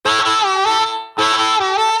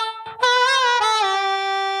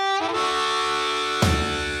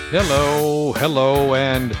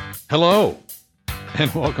And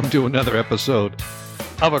welcome to another episode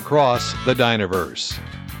of Across the Dinerverse.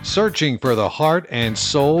 Searching for the heart and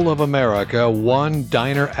soul of America, one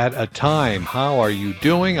diner at a time. How are you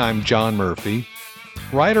doing? I'm John Murphy,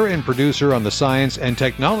 writer and producer on the science and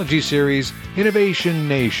technology series Innovation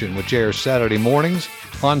Nation, which airs Saturday mornings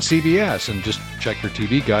on CBS. And just check your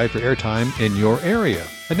TV guide for airtime in your area.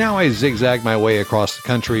 And now I zigzag my way across the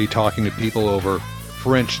country talking to people over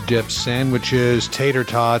French dips, sandwiches, tater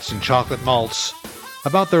tots, and chocolate malts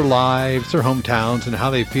about their lives, their hometowns, and how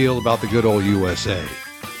they feel about the good old USA.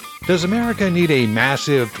 Does America need a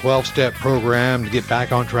massive 12-step program to get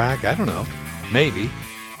back on track? I don't know. Maybe.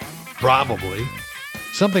 Probably.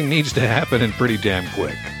 Something needs to happen and pretty damn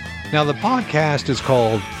quick. Now, the podcast is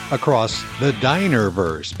called Across the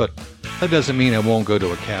Dinerverse, but that doesn't mean I won't go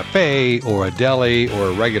to a cafe or a deli or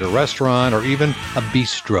a regular restaurant or even a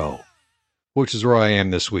bistro, which is where I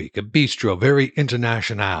am this week. A bistro, very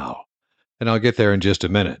international. And I'll get there in just a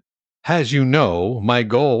minute. As you know, my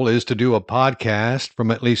goal is to do a podcast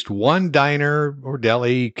from at least one diner or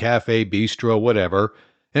deli, cafe, bistro, whatever,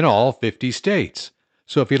 in all 50 states.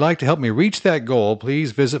 So if you'd like to help me reach that goal,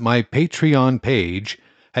 please visit my Patreon page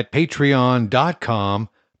at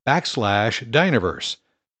patreon.com/Dinerverse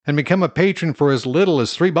and become a patron for as little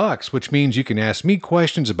as $3, which means you can ask me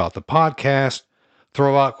questions about the podcast,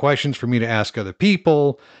 throw out questions for me to ask other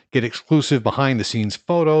people, get exclusive behind-the-scenes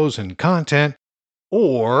photos and content,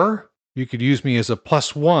 or you could use me as a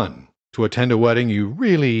 +1 to attend a wedding you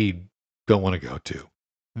really don't want to go to.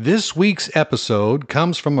 This week's episode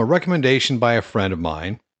comes from a recommendation by a friend of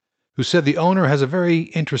mine who said the owner has a very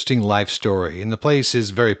interesting life story, and the place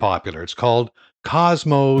is very popular. It's called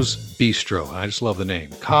Cosmo's Bistro. I just love the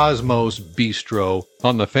name. Cosmo's Bistro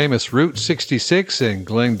on the famous Route 66 in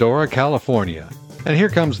Glendora, California. And here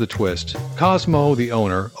comes the twist. Cosmo, the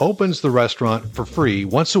owner, opens the restaurant for free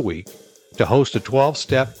once a week to host a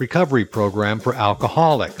 12-step recovery program for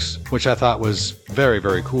alcoholics, which I thought was very,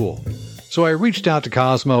 very cool. So I reached out to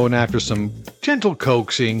Cosmo, and after some gentle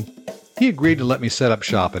coaxing, he agreed to let me set up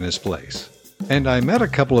shop in his place. And I met a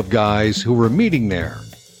couple of guys who were meeting there,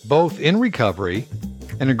 both in recovery,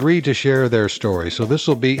 and agreed to share their story. So this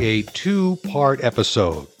will be a 2-part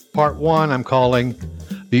episode. Part 1 I'm calling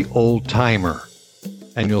The Old Timer,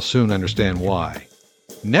 and you'll soon understand why.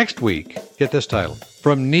 Next week, get this title,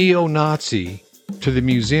 From Neo-Nazi to the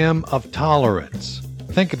Museum of Tolerance.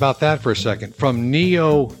 Think about that for a second. From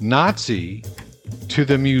Neo-Nazi to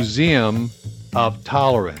the Museum of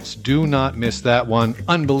Tolerance. Do not miss that one.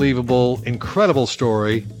 Unbelievable, incredible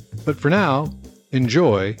story. But for now,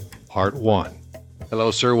 enjoy part 1.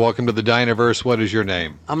 Hello, sir. Welcome to the Dinerverse. What is your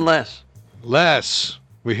name? I'm Les. Les.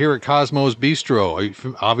 We're here at Cosmo's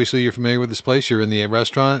Bistro. Obviously, you're familiar with this place. You're in the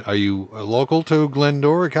restaurant. Are you local to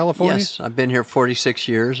Glendora, California? Yes, I've been here 46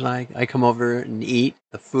 years. I come over and eat.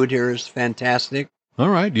 The food here is fantastic. All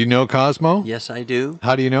right. Do you know Cosmo? Yes, I do.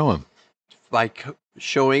 How do you know him? By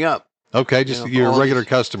showing up. Okay, just you're a regular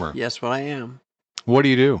customer. Yes, what I am. What do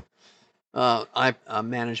you do? I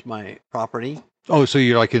manage my property. Oh, so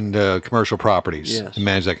you're like in commercial properties. Yes. And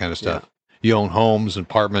manage that kind of stuff. Yeah. You own homes,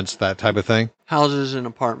 apartments, that type of thing? Houses and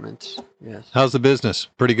apartments, yes. How's the business?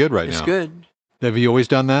 Pretty good right now. It's good. Have you always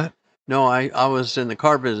done that? No, I was in the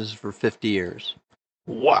car business for 50 years.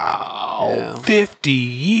 Wow. Yeah. 50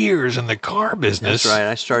 years in the car business. That's right.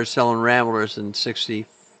 I started selling Ramblers in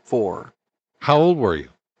 64. How old were you?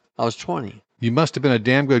 I was 20. You must have been a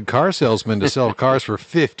damn good car salesman to sell cars for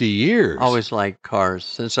 50 years. I always liked cars.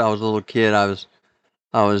 Since I was a little kid, I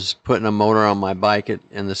was putting a motor on my bike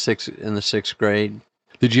in the sixth grade.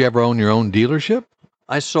 Did you ever own your own dealership?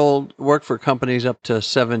 I worked for companies up to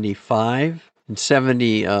 75. In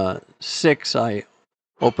 76, I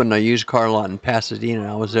opened a used car lot in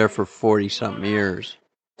Pasadena. I was there for 40-something years.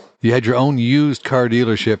 You had your own used car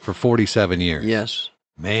dealership for 47 years. Yes.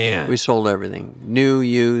 Man. We sold everything. New,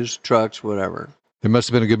 used, trucks, whatever. There must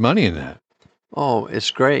have been a good money in that. Oh,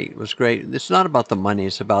 it's great. It was great. It's not about the money.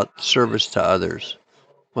 It's about service to others.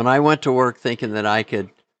 When I went to work thinking that I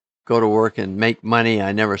could go to work and make money,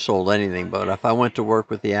 I never sold anything. But if I went to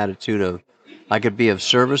work with the attitude of I could be of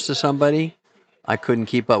service to somebody, I couldn't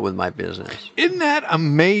keep up with my business. Isn't that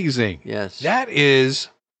amazing? Yes. That is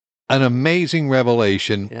an amazing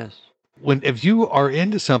revelation. Yes. If you are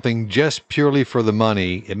into something just purely for the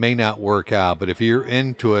money, it may not work out. But if you're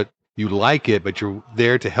into it, you like it, but you're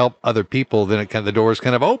there to help other people, then the door is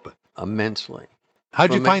kind of open. Immensely.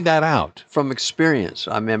 How'd you find that out? From experience.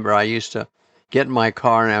 I remember I used to get in my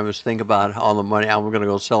car and I was thinking about all the money. I'm going to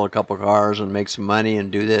go sell a couple cars and make some money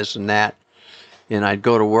and do this and that. And I'd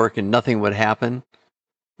go to work and nothing would happen.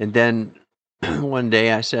 And then one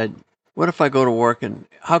day I said, what if I go to work and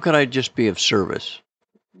how could I just be of service?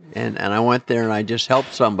 And I went there and I just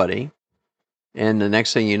helped somebody. And the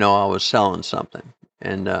next thing you know, I was selling something.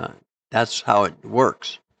 And that's how it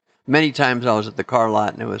works. Many times I was at the car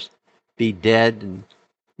lot and it was be dead and,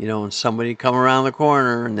 and somebody come around the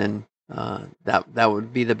corner and then that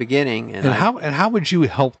would be the beginning. And how would you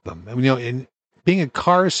help them? I mean, in being a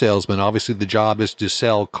car salesman, obviously the job is to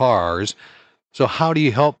sell cars. So how do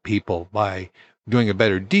you help people by doing a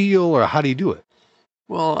better deal, or how do you do it?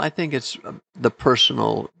 Well, I think it's the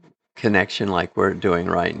personal connection like we're doing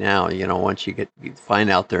right now. Once you find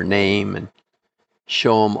out their name and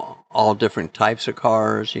show them all different types of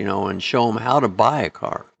cars, and show them how to buy a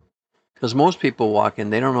car. Because most people walk in,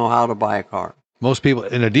 they don't know how to buy a car. Most people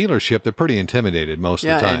in a dealership, they're pretty intimidated most of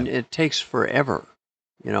the time. Yeah, and it takes forever.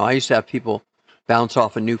 I used to have people bounce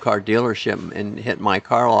off a new car dealership and hit my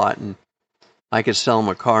car lot, and I could sell them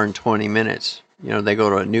a car in 20 minutes. They go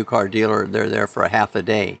to a new car dealer, they're there for a half a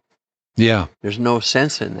day. Yeah. There's no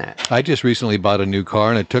sense in that. I just recently bought a new car,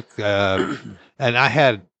 and it took, and I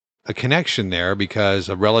had a connection there because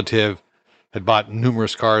a relative had bought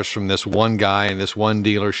numerous cars from this one guy in this one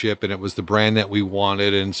dealership, and it was the brand that we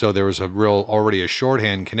wanted. And so there was already a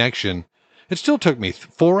shorthand connection. It still took me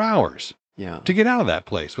 4 hours to get out of that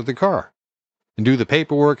place with the car and do the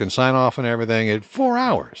paperwork and sign off and everything at 4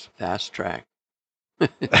 hours. Fast track.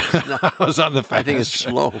 I was on the fast I think it's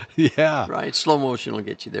slow. Yeah. Right. Slow motion will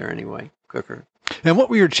get you there anyway, quicker. And what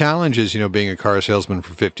were your challenges, being a car salesman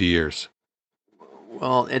for 50 years?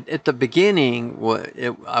 Well, at the beginning,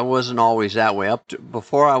 I wasn't always that way.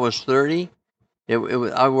 Before I was 30,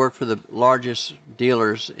 I worked for the largest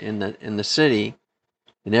dealers in the city,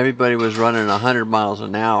 and everybody was running 100 miles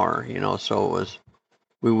an hour. So it was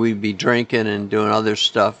we'd be drinking and doing other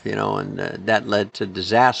stuff. And that led to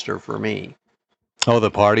disaster for me. Oh,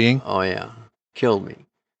 the partying? Oh yeah, killed me.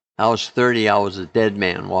 I was 30. I was a dead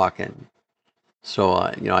man walking. So,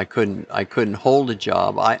 I couldn't hold a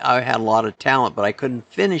job. I had a lot of talent, but I couldn't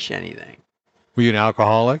finish anything. Were you an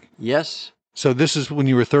alcoholic? Yes. So this is when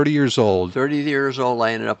you were 30 years old. 30 years old,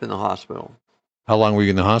 I ended up in the hospital. How long were you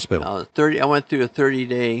in the hospital? I was 30. I went through a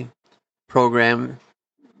 30-day program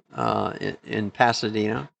in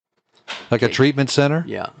Pasadena. Like a treatment center?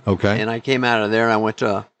 Yeah. Okay. And I came out of there and I went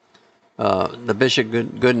to the Bishop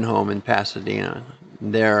Gooden Home in Pasadena.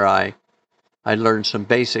 And there I learned some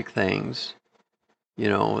basic things.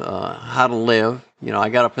 How to live. I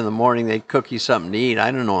got up in the morning, they'd cook you something to eat. I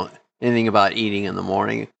don't know anything about eating in the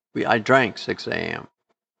morning. I drank 6 a.m.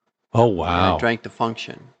 Oh, wow. I drank to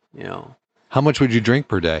function, How much would you drink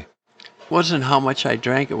per day? It wasn't how much I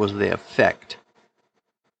drank, it was the effect.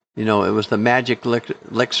 It was the magic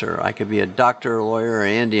elixir. I could be a doctor, a lawyer, or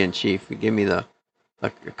an Indian chief. You give me a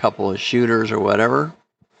couple of shooters or whatever.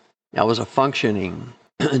 I was a functioning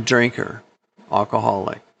drinker,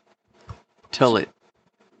 alcoholic, till it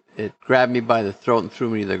grabbed me by the throat and threw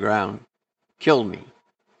me to the ground. Killed me.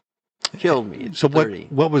 So 30.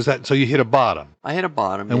 what was that? So you hit a bottom. I hit a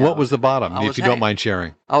bottom. And what was the bottom, if you don't mind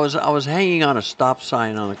sharing? I was hanging on a stop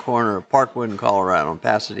sign on the corner of Parkwood and Colorado in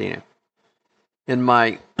Pasadena. And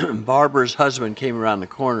my barber's husband came around the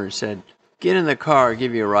corner and said, "Get in the car, I'll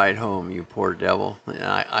give you a ride home, you poor devil." And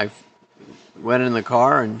I went in the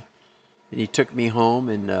car and he took me home,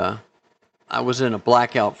 and I was in a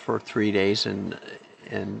blackout for 3 days and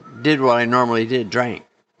did what I normally did, drank,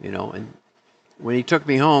 and when he took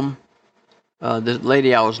me home, the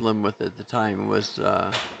lady I was living with at the time was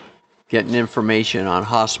getting information on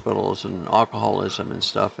hospitals and alcoholism and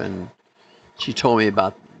stuff, and she told me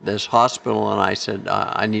about this hospital, and I said,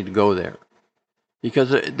 I need to go there, because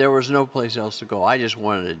there was no place else to go. I just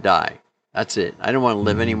wanted to die. That's it. I didn't want to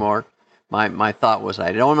live anymore. My thought was,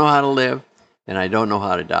 I don't know how to live, and I don't know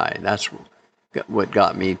how to die. That's what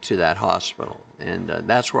got me to that hospital. And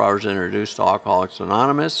that's where I was introduced to Alcoholics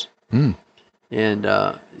Anonymous. And,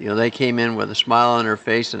 they came in with a smile on their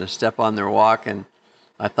face and a step on their walk, and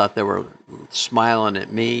I thought they were smiling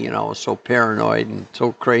at me. I was so paranoid and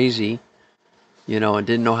so crazy, and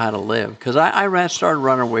didn't know how to live. Because I started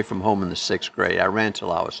running away from home in the 6th grade. I ran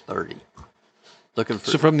till I was 30.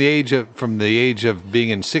 So from the age of being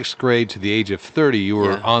in 6th grade to the age of 30, you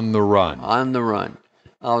were on the run. On the run.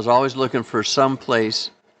 I was always looking for some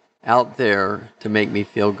place out there to make me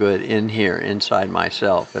feel good inside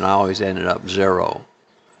myself, and I always ended up zero.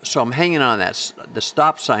 So I'm hanging on that. The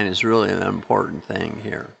stop sign is really an important thing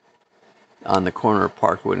here on the corner of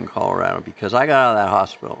Parkwood in Colorado, because I got out of that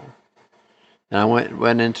hospital and I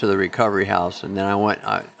went into the recovery house, and then I went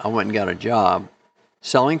and got a job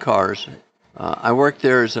selling cars. I worked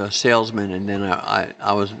there as a salesman, and then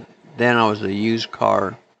I was a used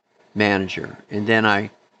car manager. And then I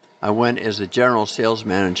went as a general sales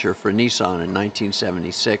manager for Nissan in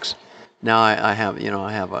 1976. Now I have,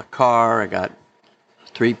 I have a car, I got a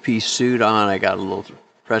three-piece suit on, I got a little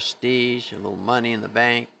prestige, a little money in the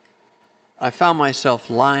bank. I found myself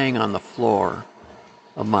lying on the floor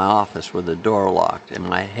of my office with the door locked, and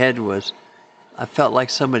my head was, I felt like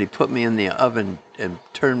somebody put me in the oven and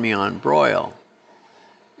turned me on broil.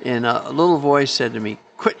 And a little voice said to me,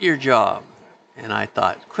 "Quit your job." And I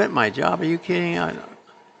thought, quit my job? Are you kidding?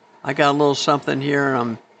 I got a little something here,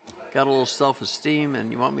 and got a little self-esteem,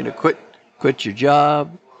 and you want me to quit your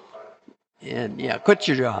job? And yeah, quit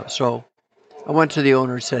your job. So I went to the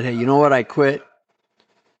owner and said, "Hey, you know what? I quit."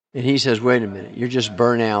 And he says, "Wait a minute, you're just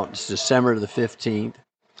burnt out. It's December the 15th.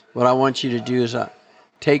 What I want you to do is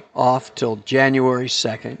take off till January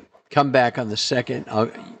 2nd. Come back on the 2nd.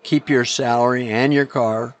 I'll keep your salary and your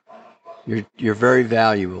car. You're very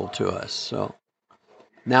valuable to us." So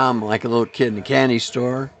now I'm like a little kid in a candy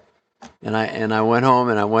store, and I went home,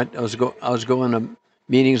 and I was going to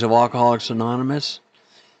meetings of Alcoholics Anonymous,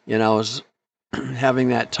 and I was having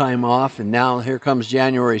that time off, and now here comes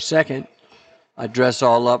January 2nd. I dress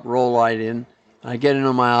all up, roll right in. I get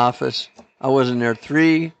into my office. I wasn't there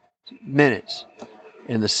 3 minutes,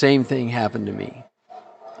 and the same thing happened to me.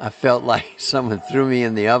 I felt like someone threw me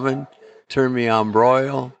in the oven, turned me on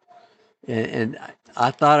broil, and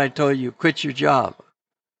I thought I told you, quit your job.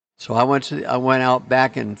 So I went out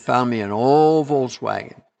back and found me an old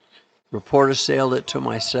Volkswagen. Reporter sailed it to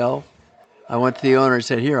myself. I went to the owner and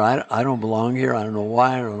said, "Here, I don't belong here. I don't know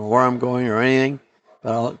why. I don't know where I'm going or anything,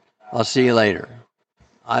 but I'll see you later."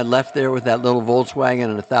 I left there with that little Volkswagen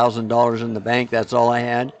and $1,000 in the bank. That's all I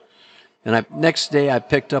had. And next day I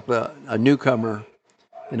picked up a newcomer,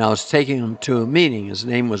 and I was taking him to a meeting. His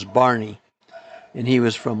name was Barney, and he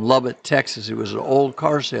was from Lubbock, Texas. He was an old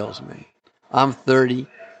car salesman. I'm 30.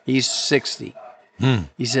 He's 60.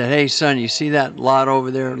 He said, "Hey, son, you see that lot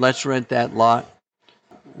over there? Let's rent that lot.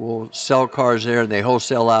 We'll sell cars there. They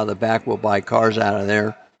wholesale out of the back. We'll buy cars out of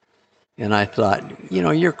there." And I thought,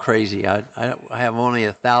 you're crazy. I have only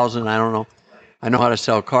 1,000. I don't know. I know how to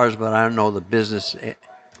sell cars, but I don't know the business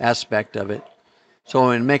aspect of it.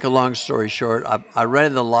 So, to make a long story short, I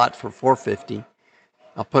rented the lot for $450.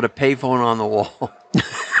 I put a payphone on the wall,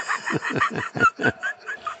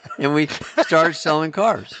 and we started selling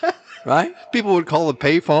cars. Right? People would call a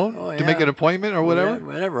payphone to make an appointment or whatever?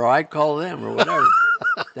 Whatever. I'd call them or whatever.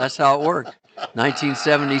 That's how it worked.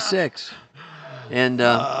 1976. And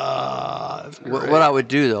what I would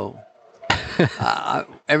do, though,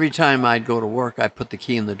 every time I'd go to work, I'd put the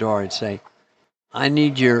key in the door. I'd say, "I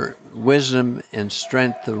need your wisdom and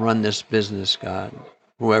strength to run this business, God,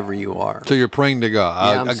 whoever you are." So you're praying to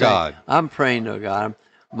God, God. I'm praying to God.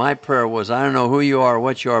 My prayer was, "I don't know who you are,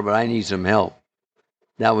 what you are, but I need some help."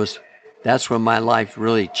 That's when my life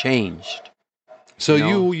really changed. So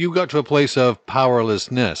you got to a place of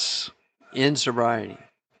powerlessness. In sobriety.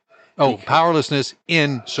 Oh, powerlessness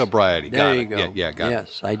in sobriety. There you go. Yeah, got it.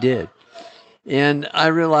 Yes, I did. And I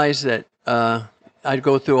realized that I'd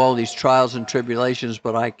go through all these trials and tribulations,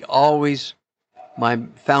 but my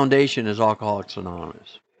foundation is Alcoholics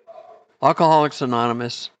Anonymous. Alcoholics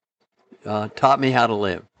Anonymous taught me how to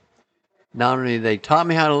live. Not only they taught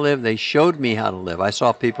me how to live, they showed me how to live. I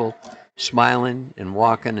saw people smiling and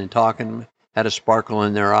walking and talking, had a sparkle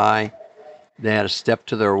in their eye. They had a step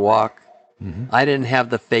to their walk. Mm-hmm. I didn't have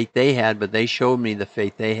the faith they had, but they showed me the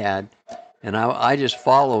faith they had. And I just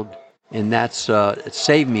followed, and that's it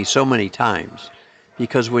saved me so many times.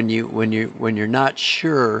 Because when you're not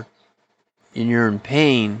sure and you're in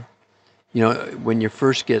pain, when you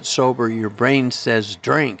first get sober, your brain says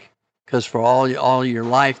drink. Because for all your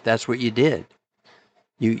life, that's what you did.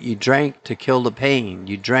 You drank to kill the pain.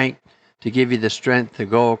 You drank to give you the strength to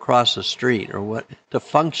go across the street or to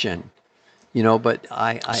function. But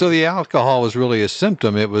So the alcohol was really a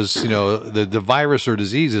symptom. It was, the virus or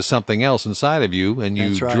disease is something else inside of you, and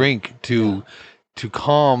you drink to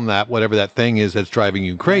calm that whatever that thing is that's driving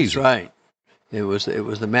you crazy. That's right. It was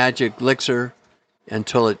the magic elixir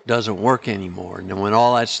until it doesn't work anymore. And then when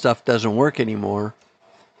all that stuff doesn't work anymore,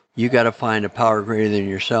 you got to find a power greater than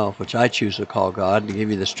yourself, which I choose to call God, to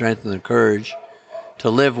give you the strength and the courage to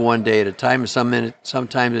live one day at a time.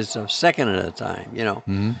 Sometimes it's a second at a time,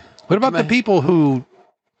 Mm-hmm. What about the people who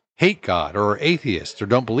hate God or are atheists or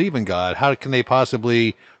don't believe in God? How can they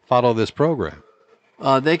possibly follow this program?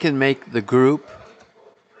 They can make the group.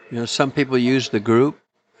 Some people use the group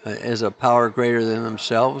as a power greater than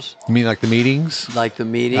themselves. You mean like the meetings? Like the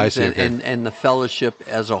meetings I see, okay. and the fellowship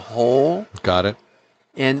as a whole. Got it.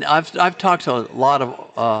 And I've talked to a lot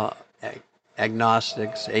of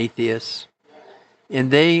agnostics, atheists,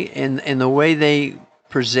 And the way they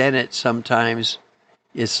present it sometimes,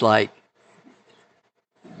 it's like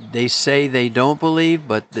they say they don't believe,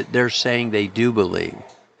 but they're saying they do believe.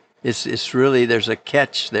 It's really, there's a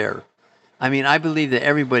catch there. I mean, I believe that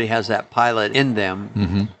everybody has that pilot in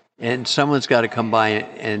them, and someone's got to come by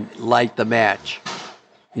and light the match.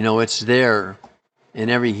 You know, it's there in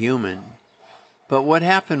every human. But what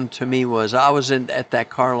happened to me was I was at that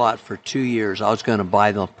car lot for 2 years. I was going to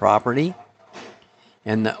buy the property,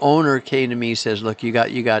 and the owner came to me and says, "Look, you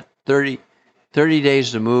got 30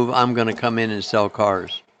 days to move. I'm going to come in and sell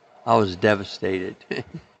cars." I was devastated.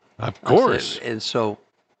 Of course. And so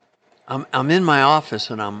I'm in my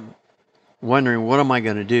office and I'm wondering, what am I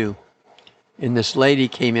going to do? And this lady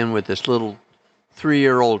came in with this little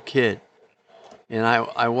 3-year-old kid. And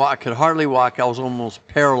I could hardly walk. I was almost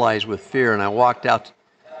paralyzed with fear. And I walked out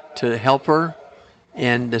to help her.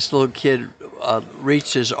 And this little kid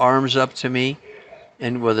reached his arms up to me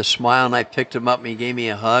and with a smile. And I picked him up and he gave me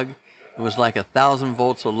a hug. It was like 1,000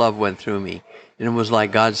 volts of love went through me. And it was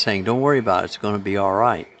like God saying, "Don't worry about it. It's going to be all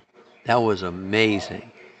right." That was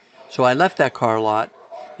amazing. So I left that car lot,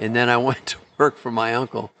 and then I went to work for my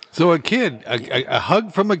uncle. So a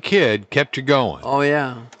hug from a kid kept you going. Oh,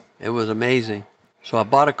 yeah. It was amazing. So I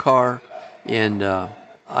bought a car, and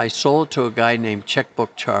I sold it to a guy named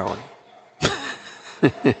Checkbook Charlie.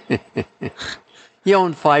 He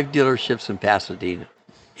owned 5 dealerships in Pasadena.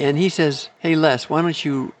 And he says, "Hey, Les, why don't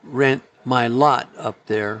you rent my lot up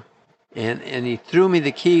there?" And he threw me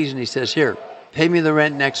the keys, and he says, "Here, pay me the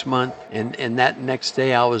rent next month." And that next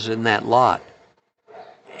day I was in that lot.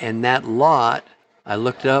 And that lot, I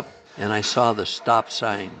looked up and I saw the stop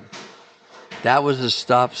sign. That was the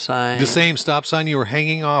stop sign. The same stop sign you were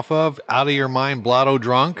hanging off of, out of your mind, blotto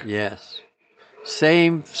drunk? Yes.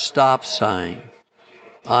 Same stop sign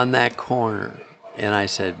on that corner. And I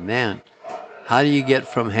said, man, how do you get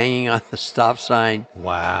from hanging on the stop sign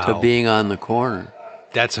to being on the corner?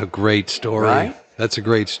 That's a great story. Right? That's a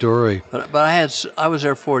great story. But I was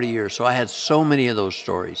there 40 years, so I had so many of those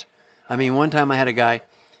stories. I mean, one time I had a guy,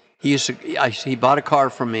 he bought a car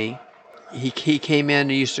from me. He came in,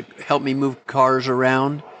 he used to help me move cars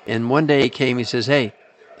around. And one day he came, he says, "Hey,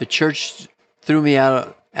 the church threw me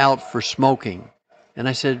out for smoking." And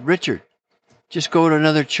I said, "Richard, just go to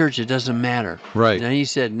another church, it doesn't matter." Right. And he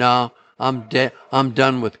said, "No, I'm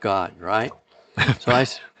done with God," right? So I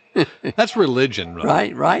said, that's religion,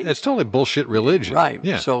 right? Right. That's totally bullshit religion. Right.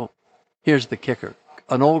 Yeah. So here's the kicker.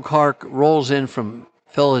 An old car rolls in from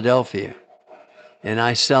Philadelphia, and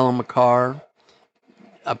I sell him a car.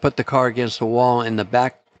 I put the car against the wall. In the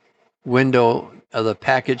back window of the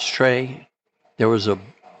package tray, there was a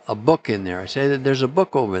book in there. I said, "There's a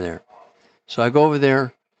book over there." So I go over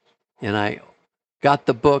there, and I got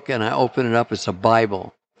the book, and I open it up. It's a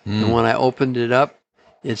Bible. And when I opened it up,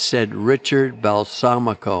 it said Richard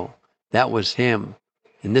Balsamico. That was him.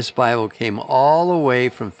 And this Bible came all the way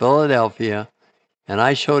from Philadelphia, and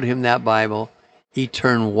I showed him that Bible. He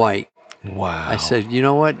turned white. Wow. I said, "You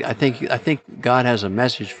know what? I think God has a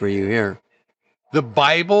message for you here." The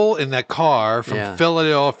Bible in that car from Yeah.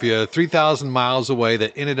 Philadelphia, 3,000 miles away,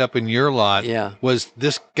 that ended up in your lot, was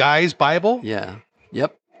this guy's Bible? Yeah.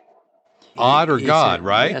 Yep. Odd or He God, said,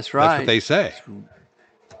 right? That's right. That's what they say.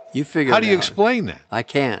 You figure. How do you it out. explain that? I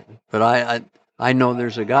can't, but I know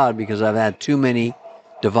there's a God because I've had too many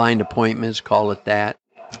divine appointments, call it that.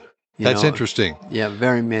 That's interesting. Yeah,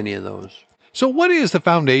 very many of those. So what is the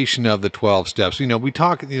foundation of the 12 steps? We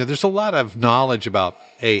talk, there's a lot of knowledge about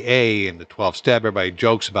AA and the 12 step. Everybody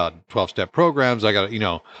jokes about 12 step programs. I got,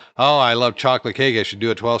 oh, I love chocolate cake. I should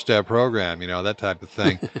do a 12 step program, that type of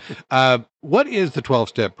thing. What is the 12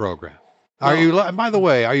 step program? By the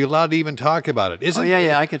way, are you allowed to even talk about it?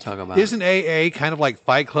 Yeah, I can talk about it. Isn't AA kind of like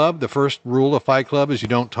Fight Club? The first rule of Fight Club is you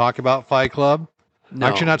don't talk about Fight Club. No.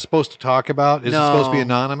 Aren't you not supposed to talk about? Is it supposed to be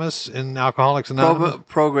anonymous in Alcoholics Anonymous?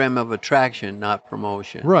 Program of attraction, not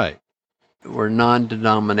promotion. Right. We're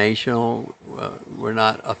non-denominational. We're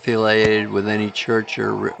not affiliated with any church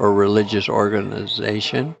or religious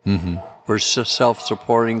organization. Mm-hmm. We're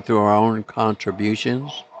self-supporting through our own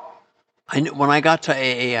contributions. When I got to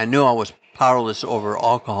AA, I knew I was powerless over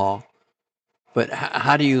alcohol. But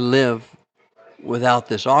how do you live without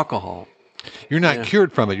this alcohol? You're not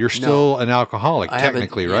cured from it. You're still an alcoholic,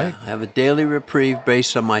 technically, right? I have a daily reprieve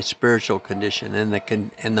based on my spiritual condition and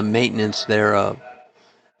the maintenance thereof.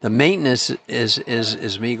 The maintenance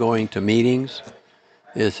is me going to meetings,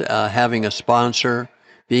 is having a sponsor,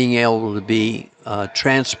 being able to be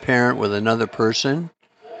transparent with another person.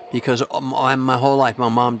 Because my whole life, my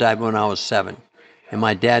mom died when I was 7, and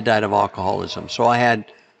my dad died of alcoholism. So I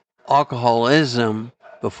had alcoholism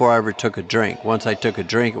before I ever took a drink. Once I took a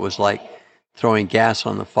drink, it was like throwing gas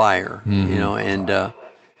on the fire, you know, and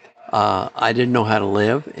I didn't know how to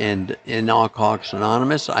live. And in Alcoholics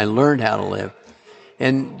Anonymous, I learned how to live.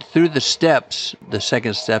 And through the steps, the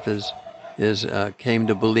second step is came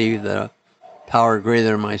to believe that a power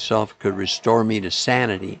greater than myself could restore me to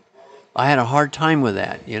sanity. I had a hard time with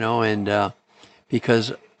that, you know, and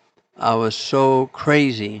because I was so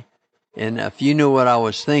crazy. And if you knew what I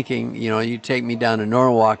was thinking, you know, you take me down to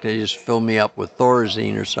Norwalk, they just fill me up with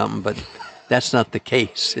Thorazine or something. But that's not the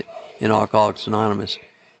case in Alcoholics Anonymous.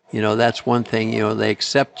 You know, that's one thing, you know, they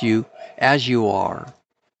accept you as you are.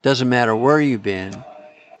 Doesn't matter where you've been.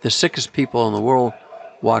 The sickest people in the world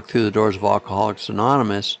walk through the doors of Alcoholics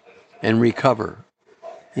Anonymous and recover.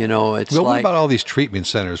 You know, it's well, like... what about all these treatment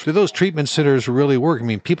centers? Do those treatment centers really work? I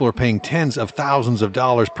mean, people are paying tens of thousands of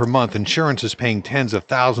dollars per month. Insurance is paying tens of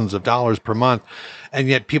thousands of dollars per month. And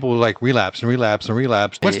yet people like relapse and relapse and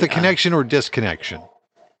relapse. What's the connection or disconnection?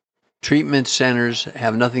 Treatment centers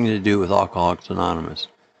have nothing to do with Alcoholics Anonymous.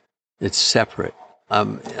 It's separate.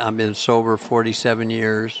 I've been sober 47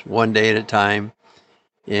 years, one day at a time.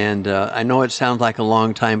 And I know it sounds like a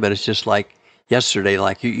long time, but it's just like yesterday,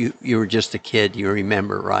 like you were just a kid, you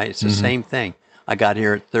remember, right? It's the same thing. I got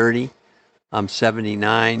here at 30. I'm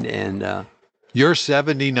 79, and... You're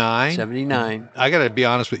 79? 79. I got to be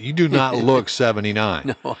honest with you. You do not look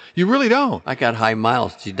 79. No. You really don't. I got high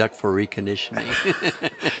miles to deduct for reconditioning.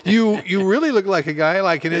 You really look like a guy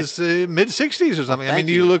like in his mid-60s or something. I mean,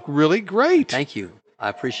 you look really great. Thank you. I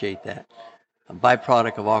appreciate that. A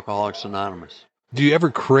byproduct of Alcoholics Anonymous. Do you ever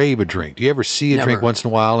crave a drink? Do you ever see a drink once in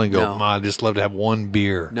a while and go, No. I'd just love to have one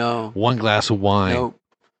beer? No. One glass of wine?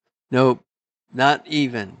 Nope. Not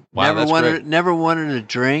even. Wow, never wanted a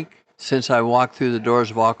drink since I walked through the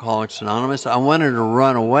doors of Alcoholics Anonymous. I wanted to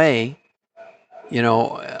run away. You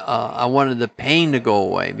know, I wanted the pain to go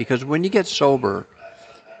away. Because when you get sober,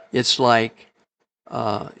 it's like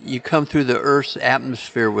you come through the Earth's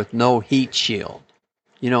atmosphere with no heat shield.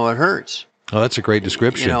 You know, it hurts. Oh, that's a great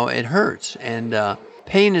description. You know, it hurts. And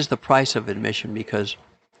pain is the price of admission, because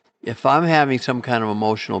if I'm having some kind of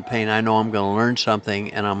emotional pain, I know I'm going to learn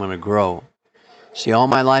something and I'm going to grow. See, all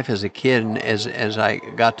my life as a kid, and as I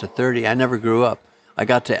got to 30, I never grew up. I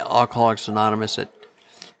got to Alcoholics Anonymous at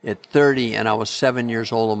 30, and I was 7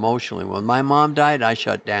 years old emotionally. When my mom died, I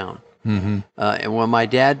shut down. And when my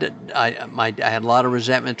dad, I had a lot of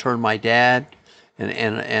resentment toward my dad.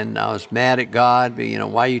 And I was mad at God, you know,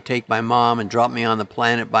 why you take my mom and drop me on the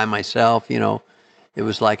planet by myself, you know. It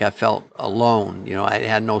was like I felt alone, you know, I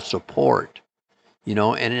had no support, you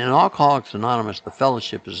know. And in Alcoholics Anonymous, the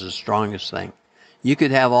fellowship is the strongest thing. You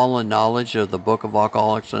could have all the knowledge of the book of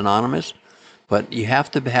Alcoholics Anonymous, but you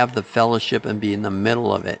have to have the fellowship and be in the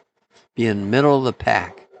middle of it, be in the middle of the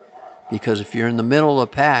pack. Because if you're in the middle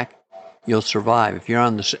of the pack, you'll survive. If you're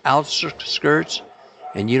on the outskirts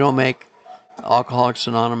and you don't make Alcoholics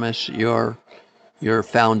Anonymous your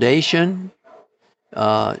foundation,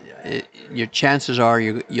 your chances are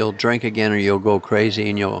you'll drink again, or you'll go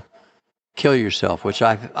crazy and you'll kill yourself, which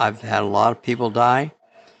I've had a lot of people die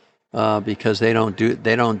because they don't do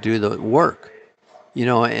the work, you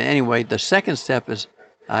know. Anyway, the second step is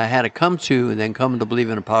I had to come to believe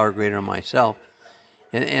in a power greater than myself,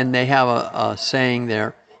 and they have a saying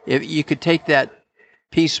there: if you could take that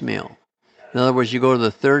piecemeal. In other words, you go to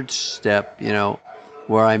the third step, you know,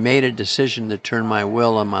 where I made a decision to turn my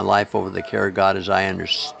will and my life over to the care of God as I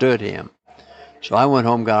understood Him. So I went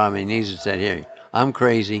home, got on my knees, and said, "Hey, I'm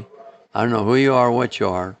crazy. I don't know who you are or what you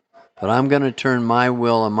are, but I'm going to turn my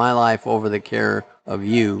will and my life over the care of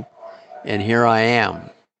you, and here I am."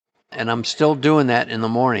 And I'm still doing that in the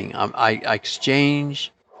morning. I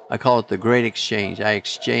exchange, I call it the great exchange. I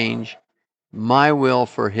exchange my will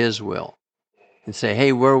for His will. And say,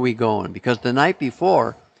 hey, where are we going? Because the night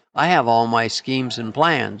before, I have all my schemes and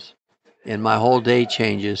plans, and my whole day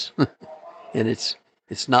changes, and it's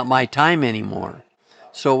not my time anymore.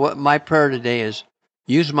 So what my prayer today is,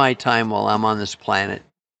 use my time while I'm on this planet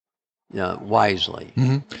wisely.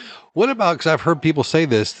 What about, because I've heard people say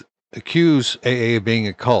this, accuse AA of being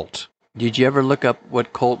a cult. Did you ever look up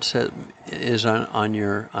what cult is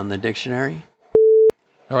on the dictionary?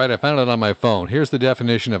 All right, I found it on my phone. Here's the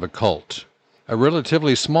definition of a cult. A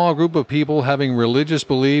relatively small group of people having religious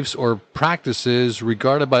beliefs or practices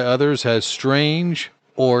regarded by others as strange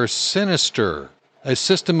or sinister. A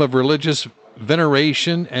system of religious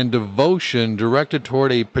veneration and devotion directed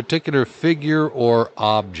toward a particular figure or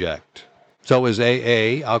object. So is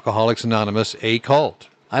AA, Alcoholics Anonymous, a cult?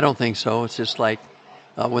 I don't think so. It's just like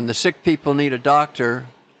when the sick people need a doctor,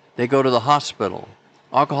 they go to the hospital.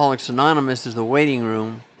 Alcoholics Anonymous is the waiting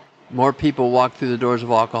room more people walk through the doors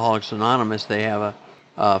of Alcoholics Anonymous, they have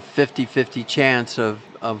a 50-50 chance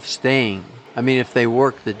of staying. I mean, if they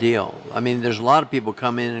work the deal. I mean, there's a lot of people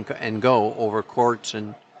come in and go over courts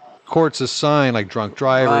and Courts assign like drunk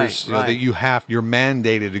drivers, Right, that you're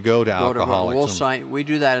mandated to go to alcoholics. We'll sign. We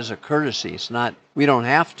do that as a courtesy. It's not. We don't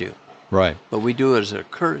have to, Right. but we do it as a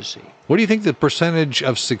courtesy. What do you think the percentage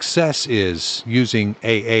of success is using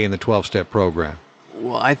AA in the 12-step program?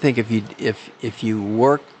 Well, I think if you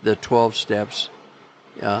work the 12 steps,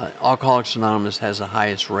 Alcoholics Anonymous has the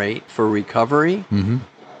highest rate for recovery. Mm-hmm.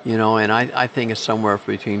 And I think it's somewhere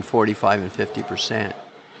between 45 and 50%.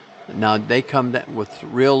 Now, they come with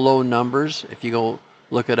real low numbers, if you go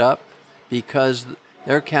look it up, because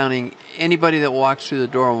they're counting anybody that walks through the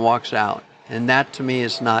door and walks out. And that, to me,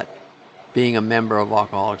 is not being a member of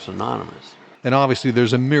Alcoholics Anonymous. And obviously,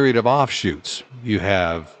 there's a myriad of offshoots. You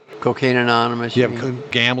have Cocaine Anonymous. You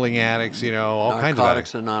have gambling addicts, all kinds of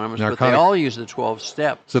Narcotics Anonymous, but they all use the 12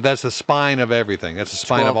 steps. So that's the spine of everything. That's the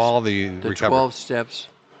spine of all the recovery. 12 steps.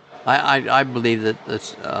 I believe that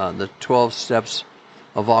the 12 steps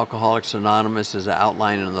of Alcoholics Anonymous is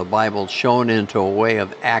outlined in the Bible, shown into a way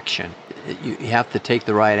of action. You have to take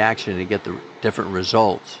the right action to get the different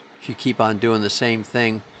results. If you keep on doing the same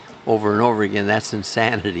thing over and over again, that's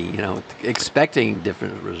insanity, expecting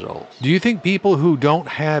different results. Do you think people who don't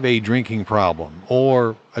have a drinking problem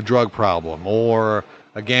or a drug problem or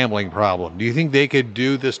a gambling problem, do you think they could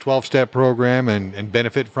do this 12-step program and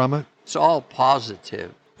benefit from it? It's all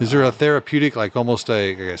positive. Is there a therapeutic, like almost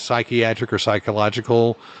a psychiatric or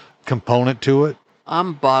psychological component to it?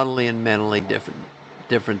 I'm bodily and mentally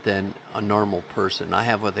different than a normal person. I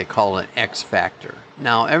have what they call an X factor.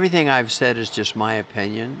 Now, everything I've said is just my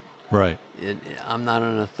opinion. Right. I'm not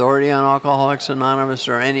an authority on Alcoholics Anonymous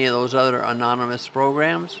or any of those other anonymous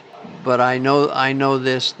programs, but I know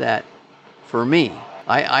this, that for me,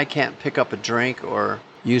 I can't pick up a drink or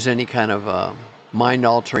use any kind of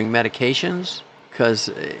mind-altering medications, because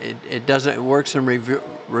it works in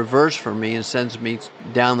reverse for me and sends me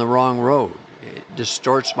down the wrong road. It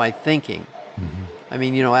distorts my thinking. Mm-hmm. I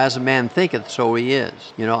mean, as a man thinketh, so he is.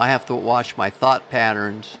 I have to watch my thought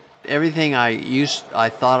patterns. Everything I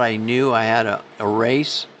thought I knew, I had to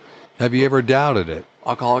erase. Have you ever doubted it?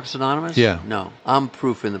 Alcoholics Anonymous? Yeah. No. I'm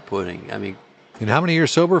proof in the pudding. I mean. And how many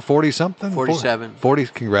years sober? 40-something? 47. 40.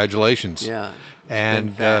 Congratulations. Yeah.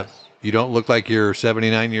 And you don't look like you're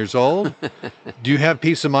 79 years old. Do you have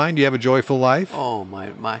peace of mind? Do you have a joyful life? Oh,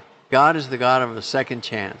 my God is the God of a second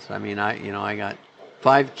chance. I mean, I got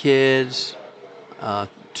 5 kids.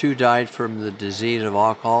 2 died from the disease of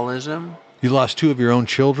alcoholism. You lost 2 of your own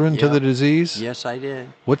children to the disease? Yes, I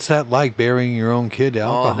did. What's that like, burying your own kid to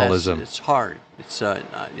alcoholism? It's hard. It's I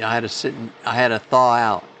had to sit and I had to thaw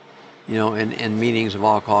out, in meetings of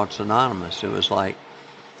Alcoholics Anonymous. It was like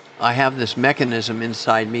I have this mechanism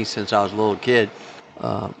inside me since I was a little kid.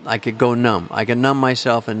 I could go numb. I could numb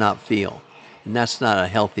myself and not feel, and that's not a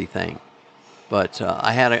healthy thing. But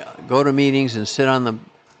I had to go to meetings and sit on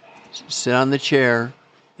the chair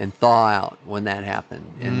and thaw out when that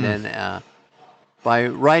happened. And then by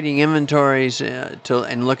writing inventories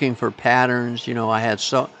and looking for patterns, I had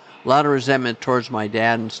a lot of resentment towards my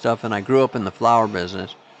dad and stuff, and I grew up in the flower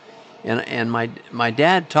business. And my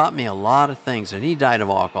dad taught me a lot of things, and he died of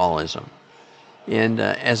alcoholism. And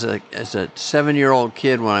as a 7-year-old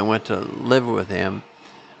kid, when I went to live with him,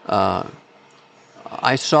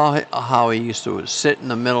 I saw how he used to sit in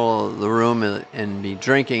the middle of the room and be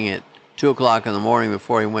drinking at 2 o'clock in the morning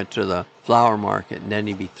before he went to the flower market, and then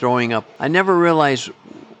he'd be throwing up. I never realized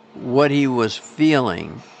what he was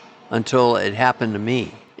feeling until it happened to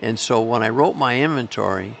me. And so when I wrote my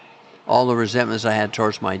inventory, all the resentments I had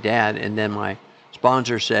towards my dad, and then my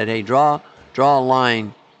sponsor said, hey, draw a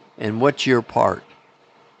line, and what's your part?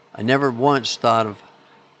 I never once thought of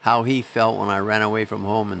how he felt when I ran away from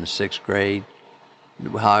home in the 6th grade,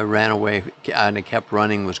 how I ran away and I kept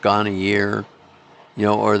running, was gone a year,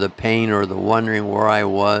 or the pain or the wondering where I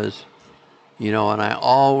was, and I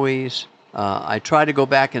always, I tried to go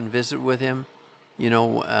back and visit with him,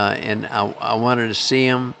 and I wanted to see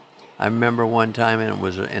him. I remember one time, and it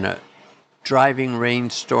was in a driving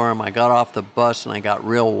rainstorm. I got off the bus and I got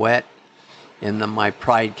real wet, and then my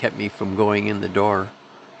pride kept me from going in the door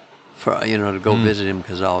to go visit him,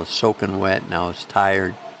 because I was soaking wet and I was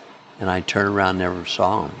tired, and I turned around and never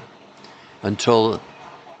saw him until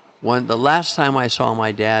the last time I saw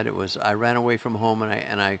my dad. It was I ran away from home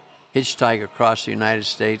and I hitchhiked across the United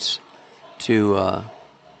States to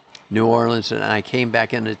New Orleans, and I came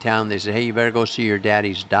back into town. They said, hey, you better go see your dad,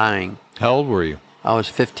 he's dying. How old were you? I was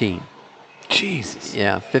 15. Jesus.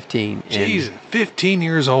 Yeah, 15. Jesus, 15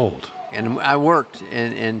 years old. And I worked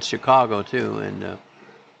in Chicago too, and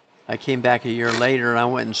I came back a year later, and I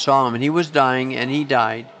went and saw him, and he was dying, and he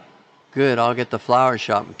died. Good, I'll get the flower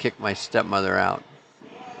shop and kick my stepmother out.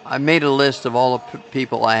 I made a list of all the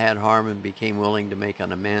people I had harmed and became willing to make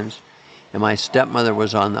an amends, and my stepmother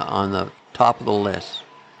was on the top of the list.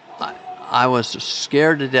 I was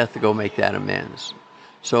scared to death to go make that amends.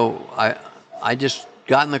 So I just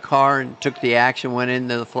got in the car and took the action, went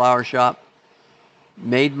into the flower shop,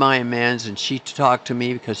 made my amends, and she talked to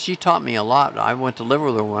me because she taught me a lot. I went to live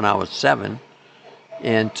with her when I was 7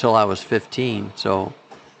 until I was 15.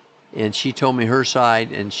 And she told me her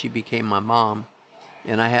side, and she became my mom,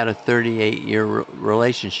 and I had a 38-year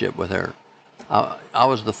relationship with her. I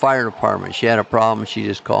was the fire department. She had a problem. She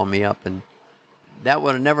just called me up, and that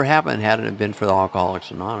would have never happened had it been for the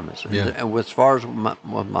Alcoholics Anonymous. Yeah. And as far as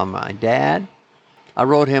my dad, I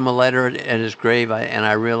wrote him a letter at his grave, and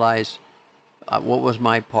I realized what was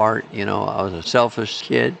my part. I was a selfish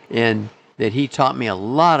kid, and that he taught me a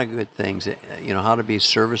lot of good things. How to be of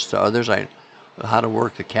service to others. How to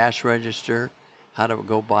work the cash register, how to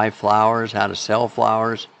go buy flowers, how to sell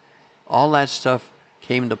flowers. All that stuff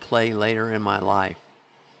came to play later in my life.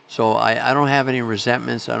 So I don't have any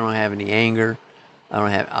resentments. I don't have any anger. I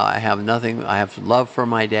have nothing. I have love for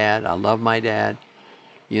my dad. I love my dad,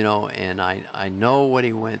 and I know what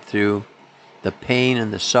he went through, the pain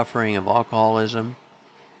and the suffering of alcoholism.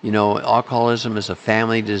 Alcoholism is a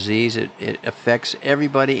family disease. It affects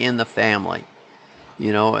everybody in the family.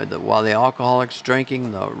 While the alcoholic's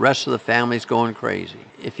drinking, the rest of the family's going crazy.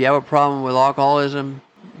 If you have a problem with alcoholism,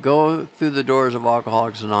 go through the doors of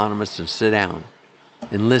Alcoholics Anonymous and sit down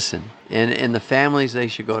and listen. And the families, they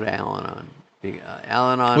should go to Al-Anon.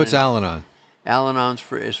 Al-Anon. What's Al-Anon? Al-Anon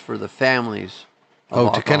is for the families.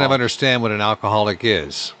 To kind of understand what an alcoholic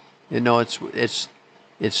is.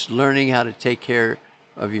 It's learning how to take care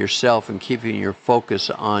of yourself and keeping your focus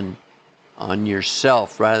on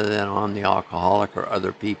yourself rather than on the alcoholic or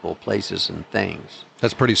other people, places, and things.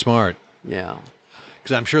 That's pretty smart. Yeah.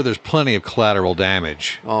 Because I'm sure there's plenty of collateral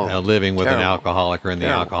damage living with an alcoholic or in the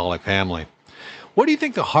alcoholic family. What do you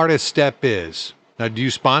think the hardest step is? Now, do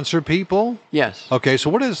you sponsor people? Yes. Okay,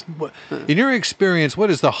 so in your experience, what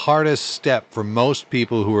is the hardest step for most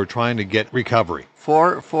people who are trying to get recovery?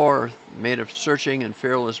 Four made a searching and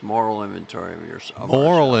fearless moral inventory of yourself.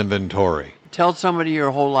 Moral inventory. Tell somebody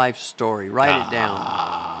your whole life story. Write it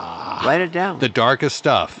down. Write it down. The darkest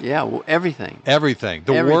stuff. Yeah, everything. Everything.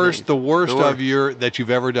 The worst of that you've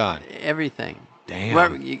ever done. Everything.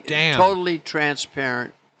 Damn. Totally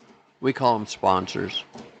transparent. We call them sponsors.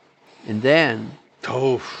 And then,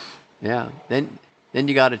 then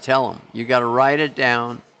you got to tell them. You got to write it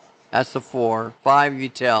down. That's the 4. 5 you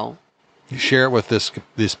tell. You share it with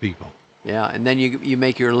this people. Yeah, and then you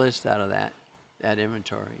make your list out of that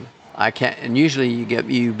inventory. And usually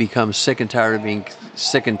you become sick and tired of being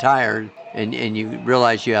sick and tired, and you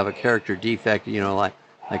realize you have a character defect,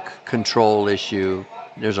 like control issue.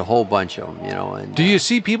 There's a whole bunch of them, And do you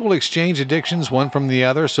see people exchange addictions one from the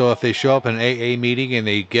other? So if they show up in an AA meeting and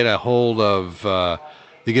they get a hold of,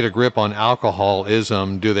 they get a grip on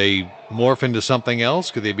alcoholism, do they morph into something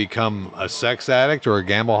else? Could they become a sex addict or a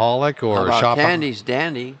gambleaholic or a shop? Candy's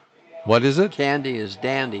dandy. What is it? Candy is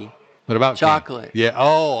dandy. What about chocolate? Yeah.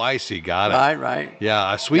 Oh, I see. Got it. Right.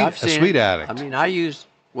 Yeah, a sweet addict. I mean, I used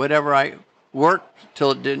whatever I worked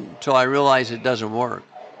till I realized it doesn't work.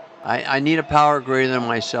 I need a power greater than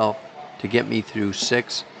myself to get me through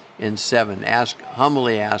 6 and 7.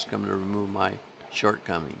 Humbly ask him to remove my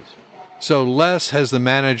shortcomings. So Les has the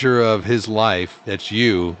manager of his life. That's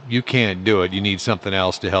you. You can't do it. You need something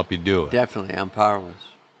else to help you do it. Definitely, I'm powerless.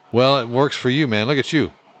 Well, it works for you, man. Look at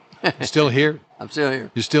you. You still here? I'm still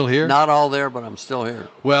here. You're still here? Not all there, but I'm still here.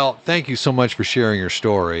 Well, thank you so much for sharing your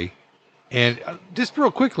story. And just real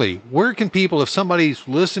quickly, where can people, if somebody's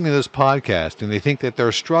listening to this podcast and they think that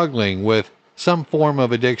they're struggling with some form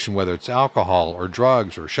of addiction, whether it's alcohol or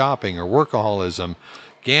drugs or shopping or workaholism,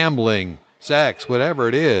 gambling, sex, whatever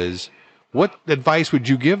it is, what advice would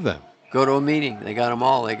you give them? Go to a meeting. They got them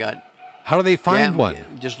all. How do they find one?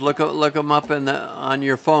 Just look them up on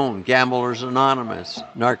your phone. Gamblers Anonymous,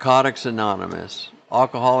 Narcotics Anonymous,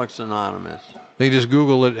 Alcoholics Anonymous. They just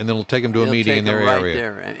Google it, and it'll take them to a meeting in their area. Right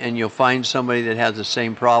there, and you'll find somebody that has the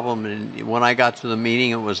same problem. And when I got to the meeting,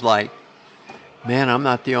 it was like, man, I'm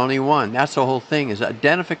not the only one. That's the whole thing. Is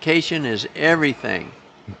identification is everything.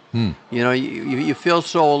 You feel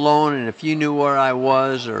so alone, and if you knew where I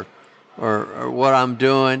was or what I'm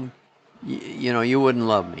doing, you wouldn't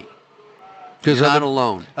love me. You're not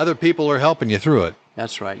alone. Other people are helping you through it.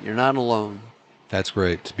 That's right. You're not alone. That's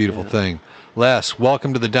great. It's a beautiful Yeah. thing. Les,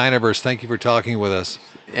 welcome to the Dynaverse. Thank you for talking with us.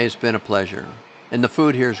 It's been a pleasure. And the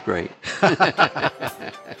food here is great.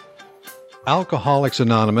 Alcoholics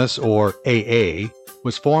Anonymous, or AA,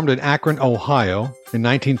 was formed in Akron, Ohio in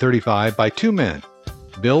 1935 by two men,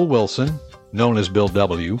 Bill Wilson, known as Bill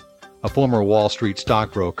W., a former Wall Street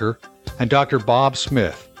stockbroker, and Dr. Bob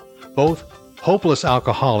Smith, both hopeless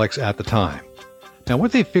alcoholics at the time. Now,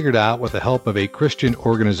 what they figured out with the help of a Christian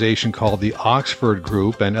organization called the Oxford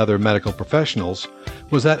Group and other medical professionals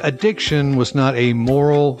was that addiction was not a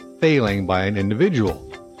moral failing by an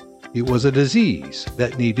individual. It was a disease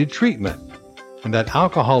that needed treatment, and that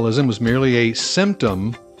alcoholism was merely a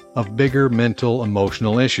symptom of bigger mental,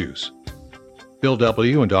 emotional issues. Bill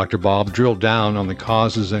W. and Dr. Bob drilled down on the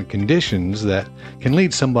causes and conditions that can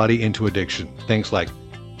lead somebody into addiction. Things like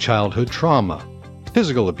childhood trauma,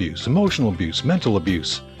 physical abuse, emotional abuse, mental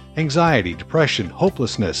abuse, anxiety, depression,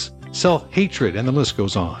 hopelessness, self-hatred, and the list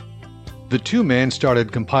goes on. The two men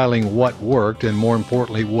started compiling what worked and, more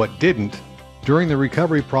importantly, what didn't during the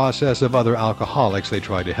recovery process of other alcoholics they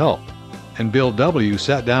tried to help. And Bill W.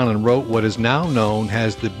 sat down and wrote what is now known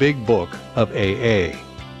as the Big Book of AA.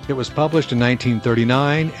 It was published in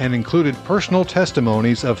 1939 and included personal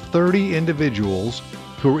testimonies of 30 individuals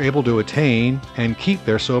who were able to attain and keep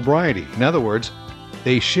their sobriety. In other words,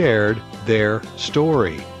 they shared their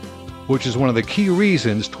story, which is one of the key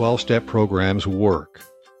reasons 12-step programs work.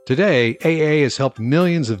 Today, AA has helped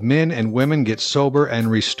millions of men and women get sober and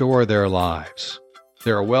restore their lives.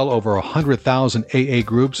 There are well over 100,000 AA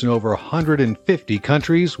groups in over 150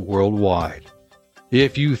 countries worldwide.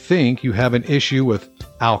 If you think you have an issue with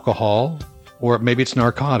alcohol, or maybe it's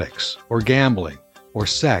narcotics, or gambling, or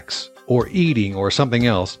sex, or eating, or something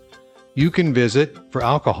else, you can visit for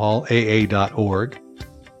alcohol, AA.org,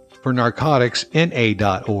 for narcotics,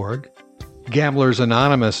 NA.org,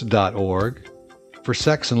 gamblersanonymous.org, for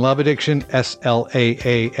sex and love addiction,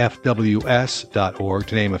 SLAAFWS.org,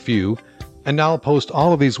 to name a few. And I'll post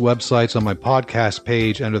all of these websites on my podcast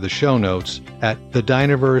page under the show notes at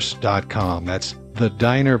thedynaverse.com. That's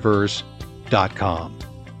thedynaverse.com.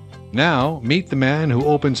 Now, meet the man who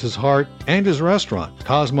opens his heart and his restaurant,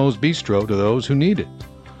 Cosmo's Bistro, to those who need it.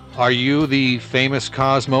 Are you the famous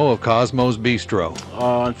Cosmo of Cosmo's Bistro?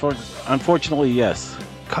 Unfortunately, yes.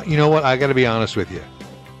 You know what? I got to be honest with you.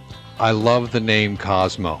 I love the name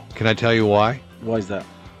Cosmo. Can I tell you why? Why is that?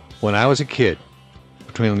 When I was a kid,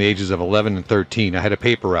 between the ages of 11 and 13, I had a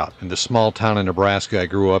paper route in the small town in Nebraska I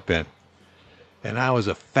grew up in. And I was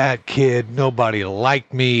a fat kid. Nobody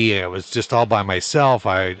liked me. I was just all by myself.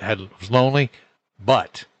 I was lonely.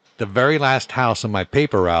 But the very last house on my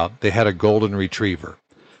paper route, they had a golden retriever.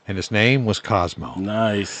 And his name was Cosmo.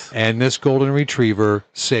 Nice. And this golden retriever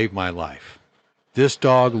saved my life. This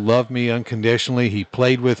dog loved me unconditionally. He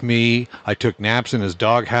played with me. I took naps in his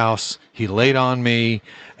doghouse. He laid on me.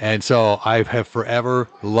 And so I have forever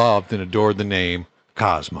loved and adored the name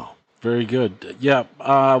Cosmo. Very good. Yeah,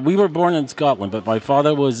 we were born in Scotland, but my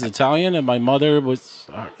father was Italian and my mother was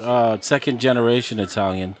second generation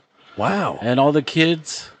Italian. Wow. And all the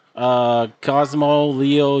kids, Cosmo,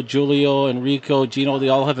 Leo, Giulio, Enrico, Gino, they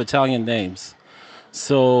all have Italian names.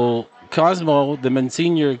 So Cosmo, the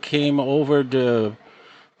Monsignor, came over the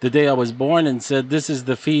day I was born and said, this is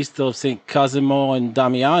the feast of St. Cosimo and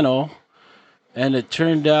Damiano. And it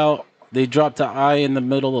turned out they dropped an I in the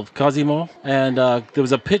middle of Cosimo. And there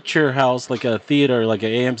was a picture house, like a theater, like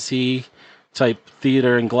an AMC type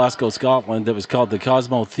theater in Glasgow, Scotland, that was called the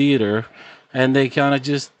Cosmo Theater. And they kind of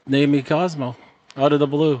just named me Cosmo out of the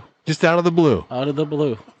blue. Just out of the blue. Out of the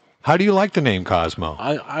blue. How do you like the name Cosmo?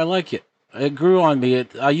 I like it. It grew on me.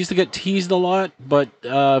 I used to get teased a lot, but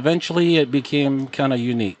eventually it became kind of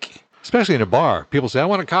unique. Especially in a bar. People say, I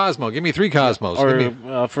want a Cosmo. Give me 3 Cosmos.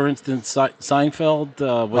 Or, for instance, Seinfeld.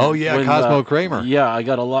 Cosmo Kramer. Yeah, I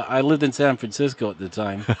got a lot. I lived in San Francisco at the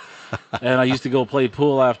time. And I used to go play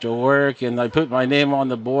pool after work, and I put my name on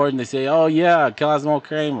the board, and they say, oh, yeah, Cosmo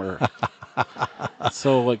Kramer.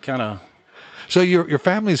 So it kind of... So your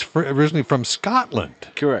family's originally from Scotland.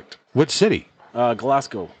 Correct. What city?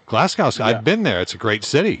 Glasgow. Glasgow. Yeah. I've been there. It's a great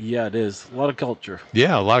city. Yeah, it is. A lot of culture.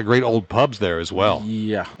 Yeah, a lot of great old pubs there as well.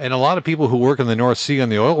 Yeah. And a lot of people who work in the North Sea on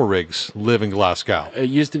the oil rigs live in Glasgow. It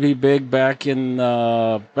used to be big back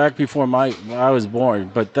before I was born.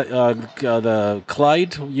 But the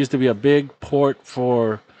Clyde used to be a big port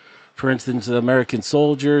for instance, American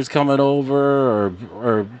soldiers coming over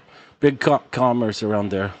or big commerce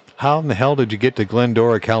around there. How in the hell did you get to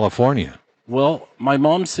Glendora, California? Well, my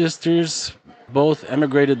mom's sisters both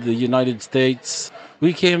emigrated to the United States.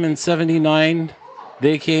 We came in 79.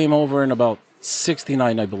 They came over in about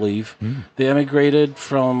 '69, I believe. They emigrated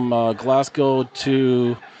from Glasgow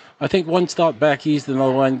to, I think, one stop back east, and the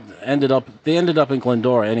other one ended up in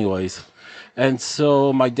Glendora, anyways. And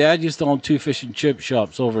so my dad used to own two fish and chip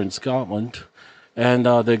shops over in Scotland, and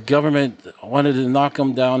the government wanted to knock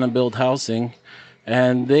them down and build housing,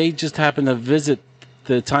 and they just happened to visit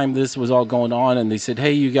the time this was all going on, and they said,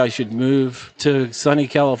 "Hey, you guys should move to sunny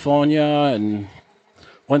California." And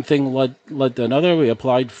one thing led to another. We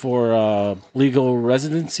applied for legal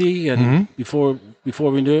residency, and before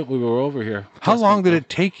we knew it, we were over here. How long did it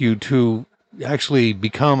take you to actually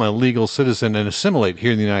become a legal citizen and assimilate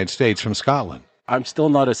here in the United States from Scotland? I'm still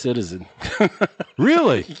not a citizen.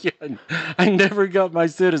 Really? Yeah, I never got my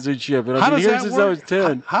citizenship, and I've been here since I was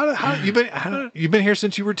 10. How you've been here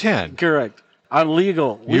since you were 10? Correct. I'm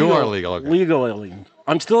legal. You are legal. Okay. Legal alien.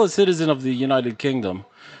 I'm still a citizen of the United Kingdom.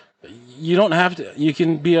 You don't have to. You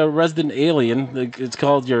can be a resident alien. It's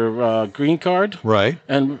called your green card, Right.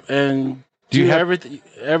 and Do you do have-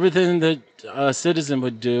 everything that a citizen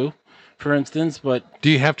would do, for instance. But Do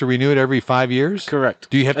you have to renew it every 5 years? correct.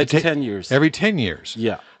 Do you have to It's take 10 years? every 10 years?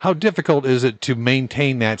 Yeah. How difficult is it to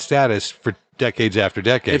maintain that status for decades after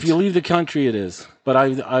decades? If you leave the country, it is. But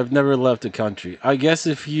I've never left the country. I guess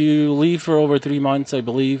if you leave for over 3 months, I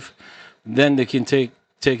believe, then they can take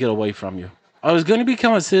it away from you. I was going to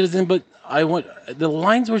become a citizen, but the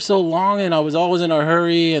lines were so long, and I was always in a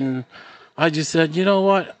hurry, and I just said, you know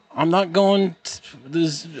what? I'm not going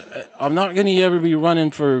to ever be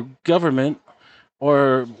running for government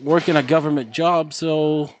or working a government job,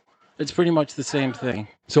 so it's pretty much the same thing.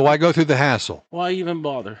 So why go through the hassle? Why even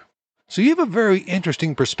bother? So you have a very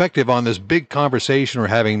interesting perspective on this big conversation we're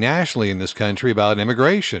having nationally in this country about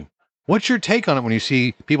immigration. What's your take on it when you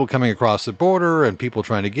see people coming across the border and people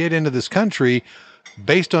trying to get into this country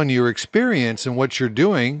based on your experience and what you're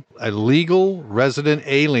doing, a legal resident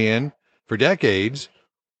alien for decades?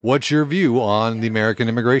 What's your view on the American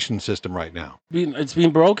immigration system right now? It's been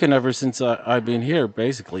broken ever since I've been here,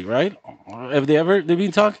 basically, right? They've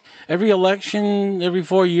been talking, every election, every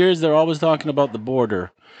 4 years, they're always talking about the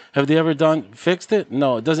border. Have they ever fixed it?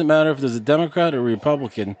 No, it doesn't matter if there's a Democrat or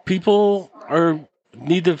Republican. People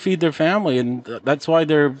need to feed their family, and that's why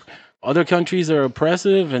other countries are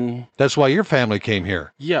oppressive, and That's why your family came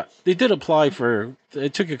here. yeah, they did apply for,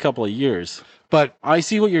 it took a couple of years. But I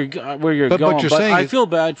see where you're But going, what you're but saying I is- feel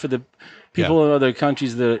bad for the people in other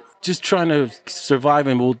countries that are just trying to survive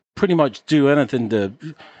and will pretty much do anything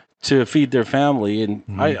to feed their family. And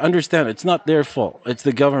I understand it's not their fault; it's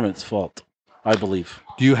the government's fault, I believe.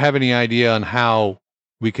 do you have any idea on how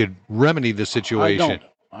we could remedy the situation?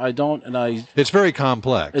 I don't, and It's very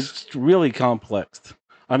complex. it's really complex.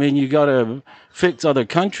 I mean, you got to fix other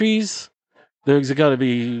countries. There's got to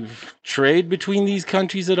be trade between these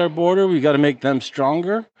countries at our border. We got to make them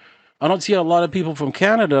stronger. I don't see a lot of people from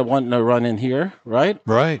Canada wanting to run in here, right?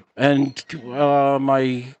 Right. And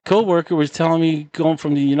my coworker was telling me going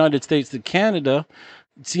from the United States to Canada.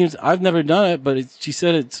 It seems I've never done it, but she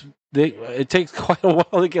said it takes quite a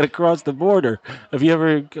while to get across the border. Have you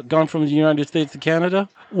ever gone from the United States to Canada?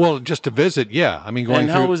 Well, just to visit, yeah. I mean, going And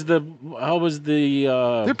through. how was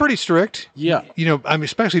the They're pretty strict. yeah. You know, I mean,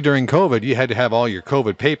 especially during COVID, you had to have all your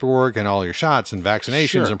COVID paperwork and all your shots and vaccinations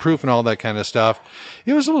Sure. and proof and all that kind of stuff.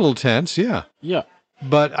 It was a little tense, yeah. Yeah.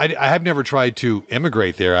 But I have never tried to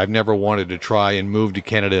immigrate there. I've never wanted to try and move to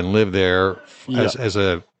Canada and live there as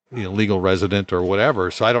a legal resident or whatever.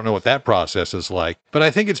 So I don't know what that process is like. But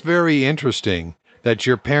I think it's very interesting that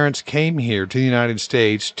your parents came here to the United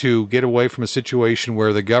States to get away from a situation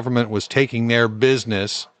where the government was taking their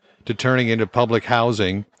business to turning into public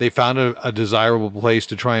housing. They found a desirable place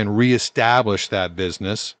to try and reestablish that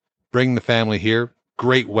business, bring the family here.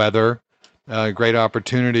 Great weather, great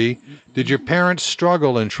opportunity. Did your parents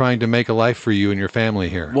struggle in trying to make a life for you and your family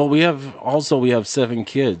here? Well, we have 7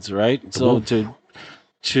 kids, right? So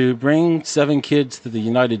to bring 7 kids to the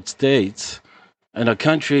United States in a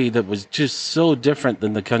country that was just so different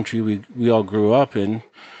than the country we all grew up in,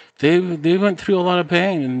 they went through a lot of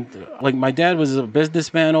pain. And like my dad was a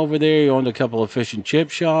businessman over there. He owned a couple of fish and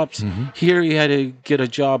chip shops. Here he had to get a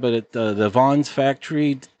job at the Vaughn's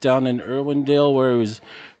factory down in Irwindale, where he was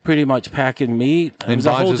pretty much packing meat. It And was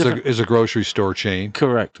a whole Vons different- is a grocery store chain.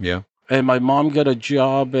 correct. Yeah. And my mom got a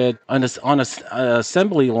job on an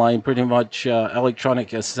assembly line, pretty much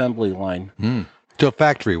electronic assembly line. So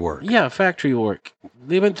factory work. Yeah, factory work.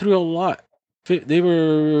 They went through a lot. they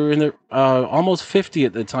were in their almost 50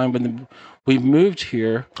 at the time when we moved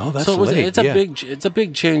here. Oh, that's So late. it's a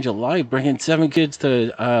big change of life, bringing 7 kids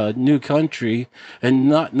to a new country and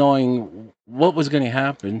not knowing what was going to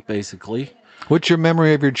happen, basically. What's your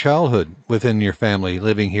memory of your childhood within your family,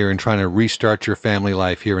 living here and trying to restart your family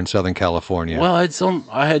life here in Southern California? Well,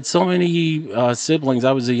 I had so many siblings.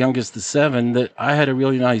 I was the youngest of 7 that I had a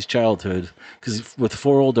really nice childhood because with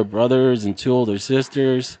 4 older brothers and 2 older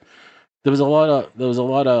sisters, there was a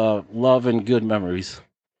lot of love and good memories.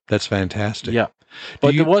 That's fantastic. Yeah,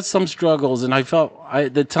 but there was some struggles, and I felt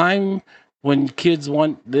at the time when kids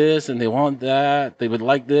want this and they want that, they would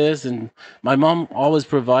like this, and my mom always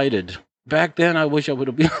provided. Back then, I wish I would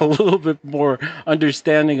have been a little bit more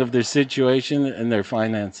understanding of their situation and their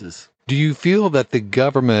finances. Do you feel that the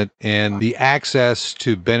government and the access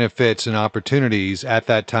to benefits and opportunities at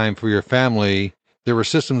that time for your family, there were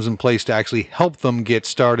systems in place to actually help them get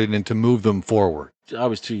started and to move them forward? I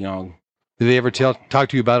was too young. Did they ever talk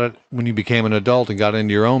to you about it when you became an adult and got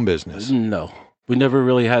into your own business? No, we never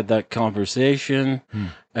really had that conversation.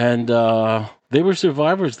 And they were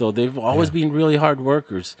survivors, though. They've always been really hard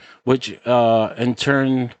workers, which in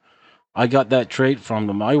turn, I got that trait from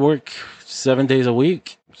them. I work 7 days a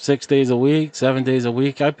week, 6 days a week, 7 days a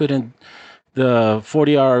week. I put in the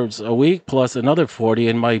 40 hours a week plus another 40,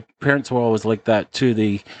 and my parents were always like that too.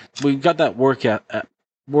 We got that work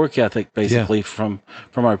ethic basically from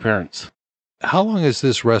our parents. How long has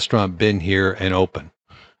this restaurant been here and open?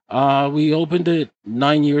 We opened it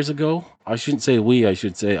 9 years ago. I shouldn't say we, I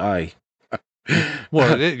should say I.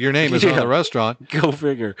 Well, your name is on the restaurant. Go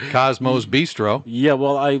figure. Cosmo's Bistro. Yeah,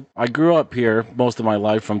 well, I grew up here most of my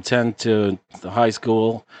life from 10 to high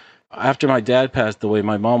school. After my dad passed away,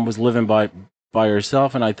 my mom was living by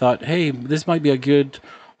herself, and I thought, hey, this might be a good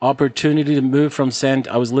opportunity to move from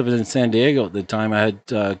I was living in San Diego at the time. I had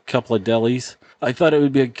a couple of delis. I thought it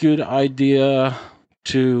would be a good idea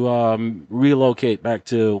to relocate back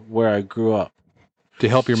to where I grew up. To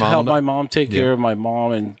help your to mom? help my mom take care of my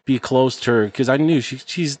mom and be close to her, because I knew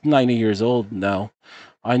she's 90 years old now.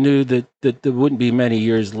 I knew that there wouldn't be many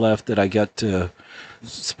years left that I got to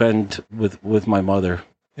spend with my mother.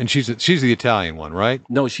 And she's the Italian one, right?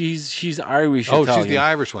 No, she's Irish. Oh, Italian. she's the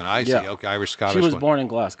Irish one. I see. Okay, Irish Scottish. She was one. born in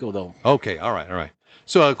Glasgow, though. Okay, all right.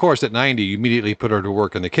 So, of course, at 90, you immediately put her to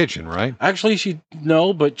work in the kitchen, right? Actually,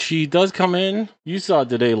 but she does come in. You saw it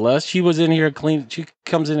today, Les. She was in here clean. She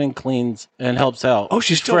comes in and cleans and helps out. Oh,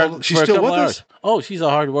 she's still with us? Oh, she's a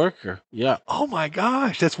hard worker. Yeah. Oh, my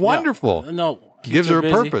gosh. That's wonderful. Yeah. No. Gives her a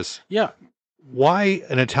purpose. Yeah. Why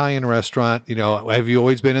an Italian restaurant? Have you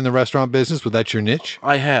always been in the restaurant business? Was that your niche?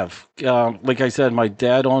 I have. Like I said, my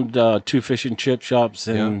dad owned 2 fish and chip shops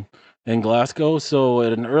in Glasgow. So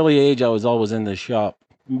at an early age, I was always in the shop.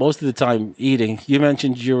 Most of the time eating. You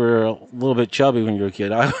mentioned you were a little bit chubby when you were a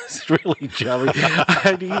kid. I was really chubby.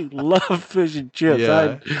 I love fish and chips.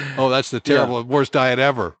 Yeah. That's the terrible, worst diet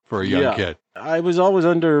ever for a young kid. I was always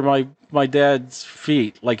under my dad's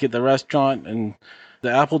feet, like at the restaurant, and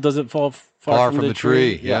the apple doesn't fall far from the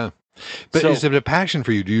tree. Yeah. But is it a passion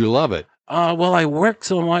for you? Do you love it? Well, I work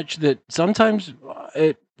so much that sometimes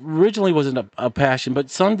it originally wasn't a passion, but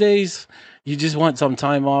some days you just want some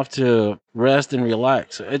time off to rest and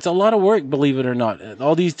relax. It's a lot of work, believe it or not.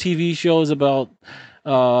 All these TV shows about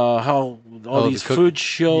how these food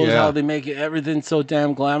shows, how they make everything so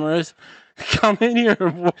damn glamorous. Come in here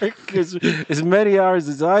and work as many hours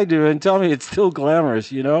as I do and tell me it's still glamorous,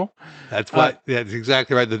 That's that's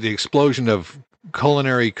exactly right. The explosion of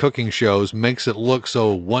culinary cooking shows makes it look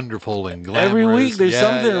so wonderful and glamorous. Every week there's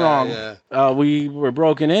something wrong. We were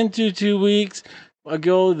broken into 2 weeks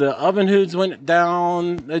ago. The oven hoods went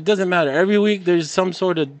down. It doesn't matter. Every week there's some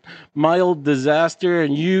sort of mild disaster,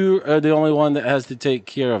 and you are the only one that has to take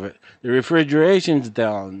care of it. The refrigeration's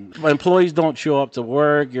down. Employees don't show up to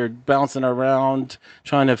work. You're bouncing around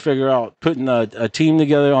trying to figure out putting a team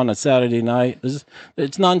together on a Saturday night.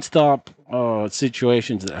 It's nonstop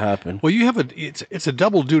situations that happen. Well, you have it's a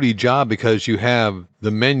double duty job because you have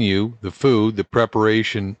the menu, the food, the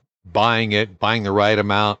preparation, buying the right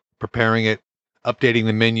amount, preparing it, updating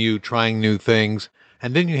the menu, trying new things,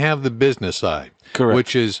 and then you have the business side, correct,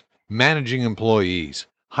 which is managing employees,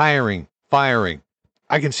 hiring, firing.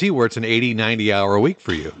 I can see where it's an 80, 90 hour a week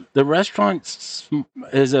for you. The restaurant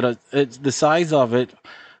it's the size of it.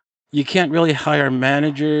 You can't really hire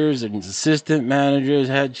managers and assistant managers,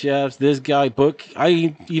 head chefs, this guy,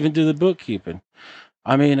 I even do the bookkeeping.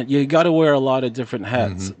 I mean, you got to wear a lot of different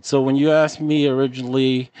hats. Mm-hmm. So when you asked me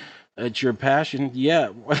originally it's your passion. Yeah,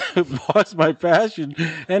 it was my passion,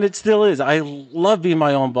 and it still is. I love being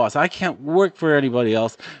my own boss. I can't work for anybody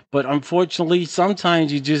else, but unfortunately,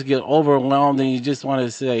 sometimes you just get overwhelmed and you just want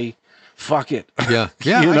to say, "Fuck it." Yeah.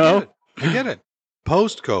 Yeah. You know? I get it.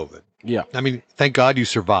 Post-COVID. Yeah. I mean, thank God you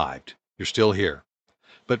survived. You're still here.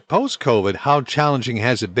 But post-COVID, how challenging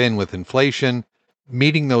has it been with inflation,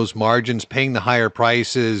 meeting those margins, paying the higher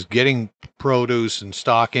prices, getting produce and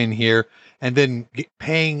stock in here, and then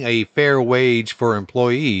paying a fair wage for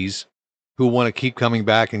employees who want to keep coming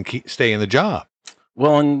back and stay in the job?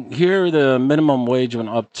 Well, and here the minimum wage went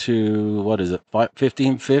up to what is it,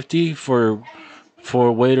 $15.50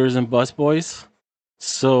 for waiters and busboys.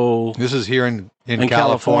 So This is here in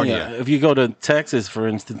California. if you go to Texas, for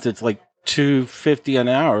instance, it's like $2.50 an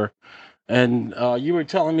hour. And you were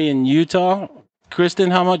telling me in Utah, Kristen,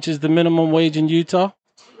 how much is the minimum wage in Utah?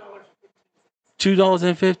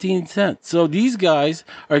 $2.15. So these guys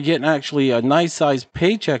are getting actually a nice sized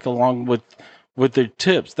paycheck along with their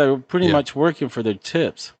tips. They're pretty Yeah. much working for their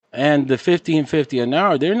tips. And the $15.50 an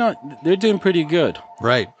hour, they're doing pretty good.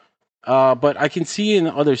 Right. But I can see in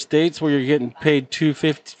other states where you're getting paid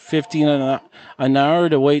 $2.15 an hour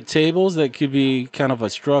to wait tables, that could be kind of a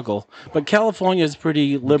struggle. But California is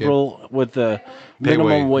pretty liberal with the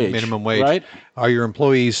minimum wage. Minimum wage. Right? Are your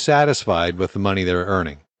employees satisfied with the money they're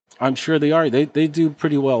earning? I'm sure they are. They do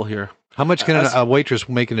pretty well here. How much can a waitress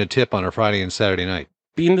make in a tip on a Friday and Saturday night?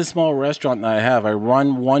 Being the small restaurant that I have, I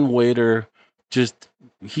run one waiter.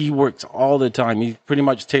 He works all the time. He pretty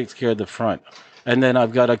much takes care of the front. And then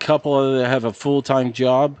I've got a couple that have a full-time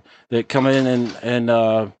job that come in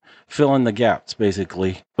and fill in the gaps,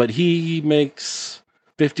 basically. But he makes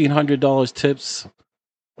 $1,500 tips,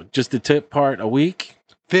 just the tip part, a week.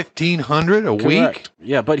 $1,500 a week? Correct.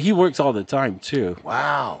 Yeah, but he works all the time too.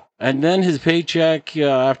 Wow. And then his paycheck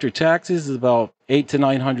after taxes is about $800 to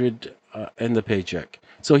 $900 in the paycheck.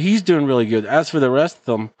 So he's doing really good. As for the rest of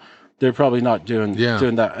them, they're probably not doing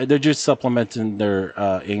that. They're just supplementing their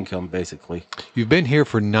income, basically. You've been here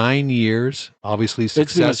for 9 years, obviously successful.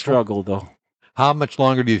 It's been a struggle, though. How much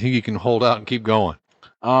longer do you think you can hold out and keep going?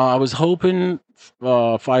 I was hoping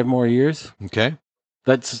 5 more years. Okay.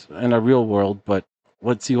 That's in a real world, but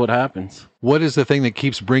let's see what happens. What is the thing that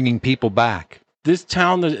keeps bringing people back? This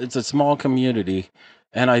town, it's a small community,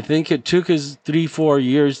 and I think it took us 3-4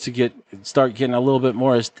 years to start getting a little bit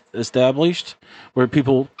more established, where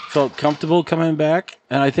people felt comfortable coming back.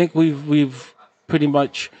 And I think we've pretty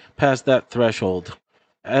much passed that threshold.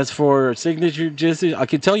 As for signature dishes, I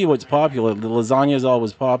can tell you what's popular. The lasagna is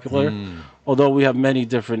always popular, although we have many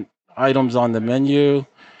different items on the menu.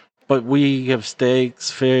 But we have steaks,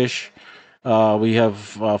 fish. We have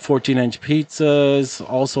 14-inch pizzas,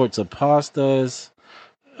 all sorts of pastas.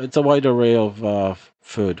 It's a wide array of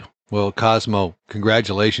food. Well, Cosmo,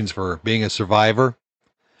 congratulations for being a survivor.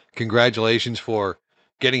 Congratulations for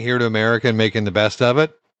getting here to America and making the best of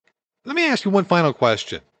it. Let me ask you one final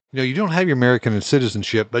question. You don't have your American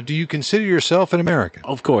citizenship, but do you consider yourself an American?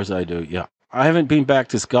 Of course I do, yeah. I haven't been back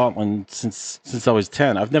to Scotland since I was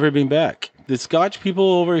 10. I've never been back. The Scotch people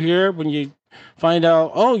over here, when you find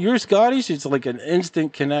out, oh, you're Scottish, it's like an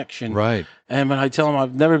instant connection. Right. And when I tell them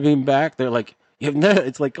I've never been back, they're like,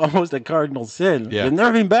 it's like almost a cardinal sin. Yeah. You've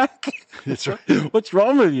never been back? That's right. What's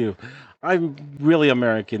wrong with you? I'm really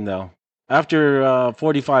American, though. After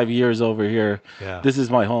 45 years over here, This is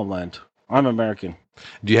my homeland. I'm American.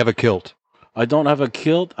 Do you have a kilt? I don't have a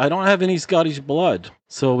kilt. I don't have any Scottish blood.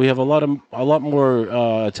 So we have a lot more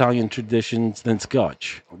Italian traditions than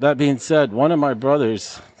Scotch. That being said, one of my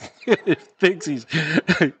brothers thinks he's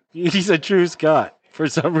a true Scot. For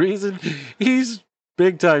some reason, he's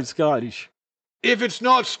big time Scottish. If it's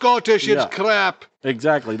not Scottish, it's crap.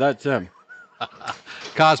 Exactly, that's him.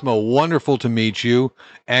 Cosmo, wonderful to meet you,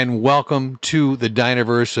 and welcome to the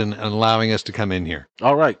Diniverse and allowing us to come in here.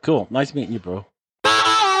 All right, cool. Nice meeting you, bro.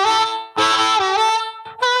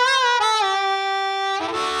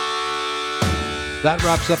 That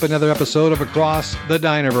wraps up another episode of Across the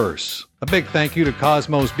Diniverse. A big thank you to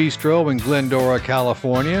Cosmo's Bistro in Glendora,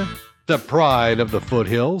 California, the pride of the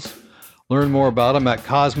foothills. Learn more about them at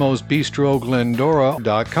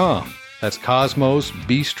cosmosbistroglendora.com. That's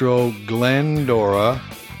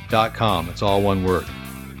cosmosbistroglendora.com. It's all one word.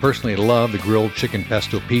 Personally, I love the grilled chicken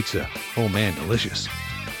pesto pizza. Oh man, delicious.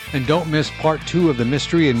 And don't miss part 2 of the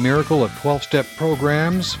mystery and miracle of 12-step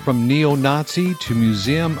programs from neo-Nazi to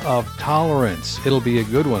Museum of Tolerance. It'll be a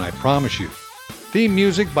good one, I promise you. Theme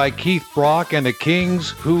music by Keith Brock and the Kings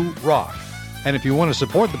Who Rock. And if you want to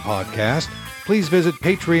support the podcast, please visit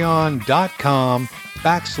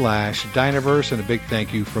patreon.com/Diniverse, and a big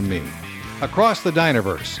thank you from me. Across the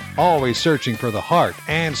Dinerverse, always searching for the heart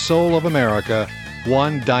and soul of America,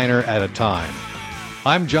 one diner at a time.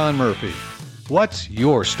 I'm John Murphy. What's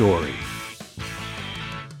your story?